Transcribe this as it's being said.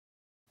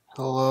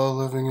Hello,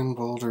 living in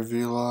Boulder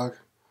vlog.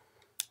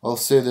 I'll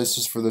say this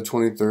is for the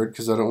 23rd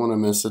because I don't want to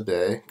miss a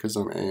day because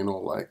I'm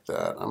anal like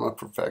that. I'm a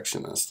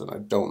perfectionist and I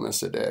don't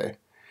miss a day.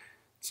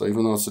 So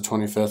even though it's the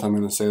 25th, I'm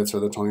going to say it's for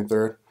the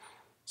 23rd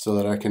so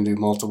that I can do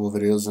multiple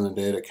videos in a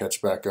day to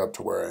catch back up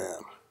to where I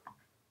am.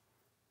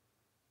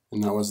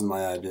 And that wasn't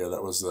my idea.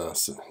 That was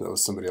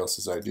somebody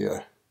else's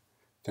idea.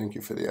 Thank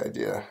you for the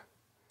idea.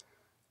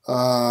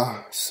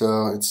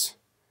 So it's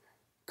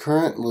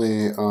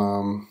currently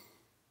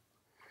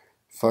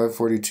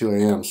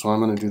 5:42 a.m. So I'm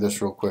going to do this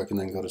real quick and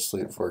then go to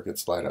sleep before it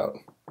gets light out.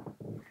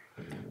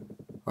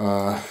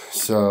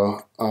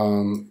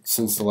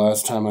 Since the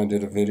last time I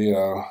did a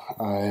video,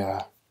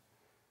 I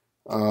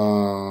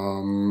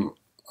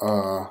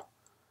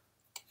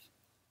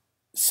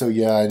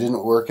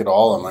didn't work at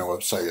all on my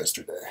website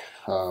yesterday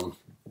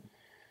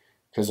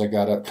because I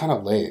got up kind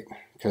of late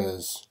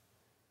because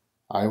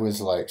I was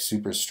like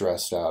super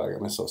stressed out. I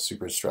got myself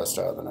super stressed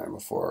out the night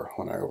before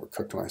when I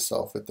overcooked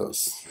myself with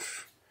those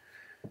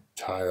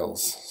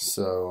tiles.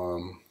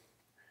 So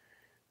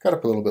got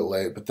up a little bit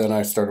late, but then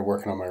I started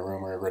working on my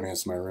room,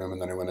 rearranging my room,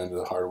 and then I went into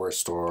the hardware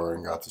store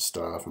and got the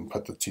stuff and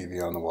put the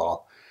TV on the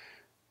wall.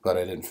 But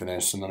I didn't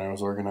finish, and then I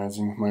was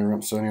organizing my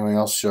room. So anyway,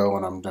 I'll show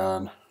when I'm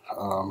done.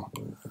 I'll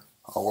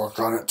work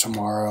on it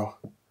tomorrow.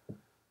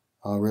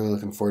 I'm really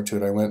looking forward to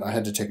it. I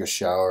had to take a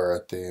shower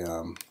at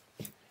the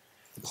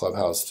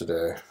clubhouse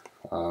today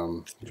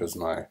because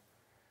no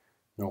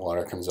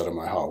water comes out of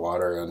my hot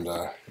water, and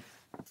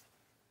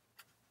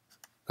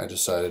I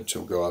decided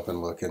to go up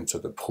and look into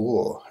the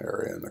pool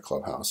area in the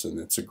clubhouse, and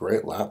it's a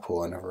great lap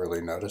pool. I never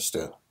really noticed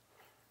it.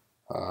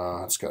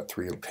 It's got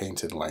 3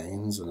 painted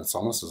lanes, and it's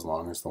almost as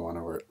long as the one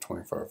over at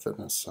 24 Hour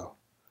Fitness. So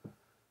I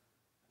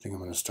think I'm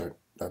going to start.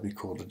 That'd be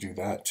cool to do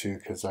that too,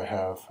 because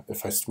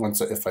if I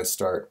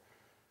start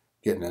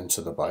getting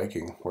into the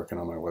biking, working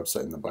on my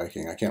website and the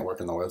biking, I can't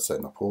work on the website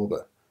and the pool,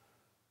 but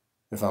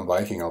if I'm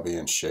biking, I'll be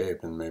in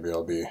shape, and maybe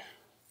it'd be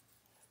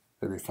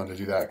fun to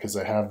do that because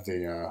I have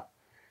the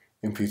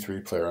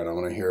MP3 player and I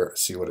want to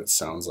see what it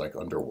sounds like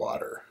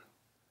underwater.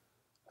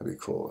 That'd be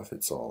cool if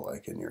it's all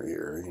like in your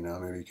ear,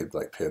 maybe you could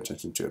like pay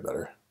attention to it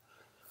better.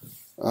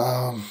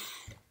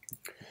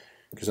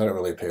 Because I don't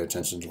really pay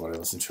attention to what I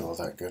listen to all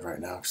that good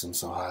right now because I'm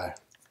so high.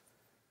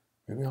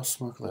 Maybe I'll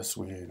smoke less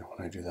weed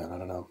when I do that, I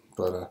don't know.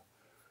 But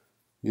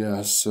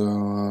yeah,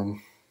 so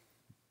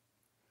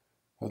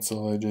that's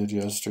all I did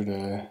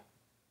yesterday.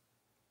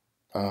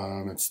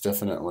 I'm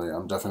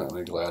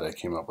definitely glad I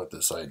came up with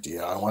this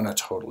idea. I want to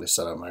totally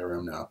set up my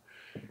room now,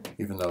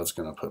 even though it's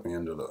going to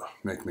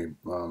make me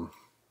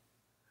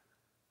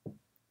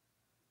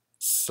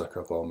suck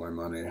up all my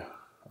money.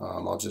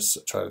 I'll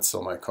just try to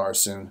sell my car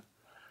soon.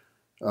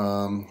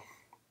 But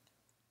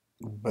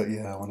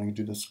yeah, when I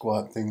do the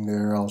squat thing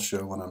there, I'll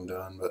show when I'm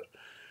done,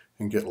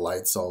 and get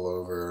lights all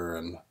over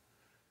and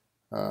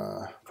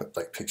put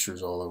like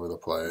pictures all over the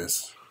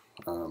place.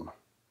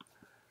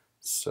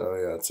 So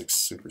yeah, it's like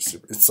super,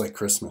 it's like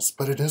Christmas,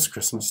 but it is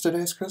Christmas.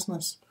 Today's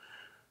Christmas.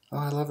 Oh,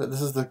 I love it.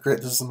 This is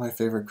my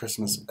favorite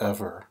Christmas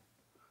ever.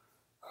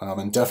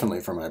 And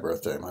definitely for my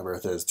birthday. My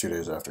birthday is 2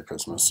 days after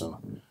Christmas,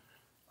 so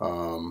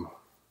I'm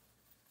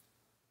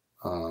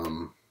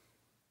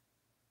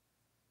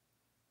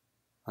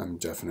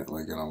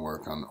definitely gonna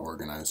work on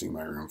organizing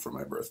my room for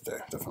my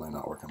birthday. Definitely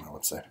not work on my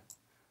website.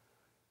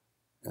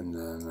 And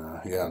then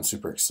yeah, I'm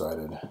super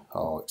excited.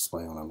 I'll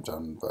explain when I'm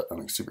done, but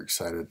I'm super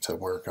excited to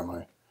work on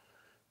my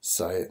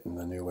site and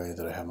the new way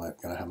that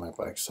gonna have my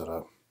bike set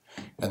up.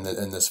 And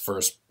this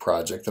first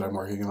project that I'm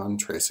working on,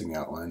 tracing the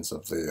outlines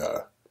of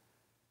the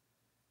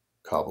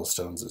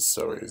cobblestones, is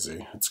so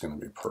easy. It's gonna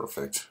be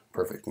perfect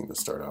thing to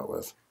start out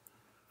with.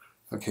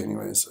 Okay,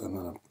 anyways, I'm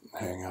gonna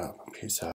hang up. Peace out.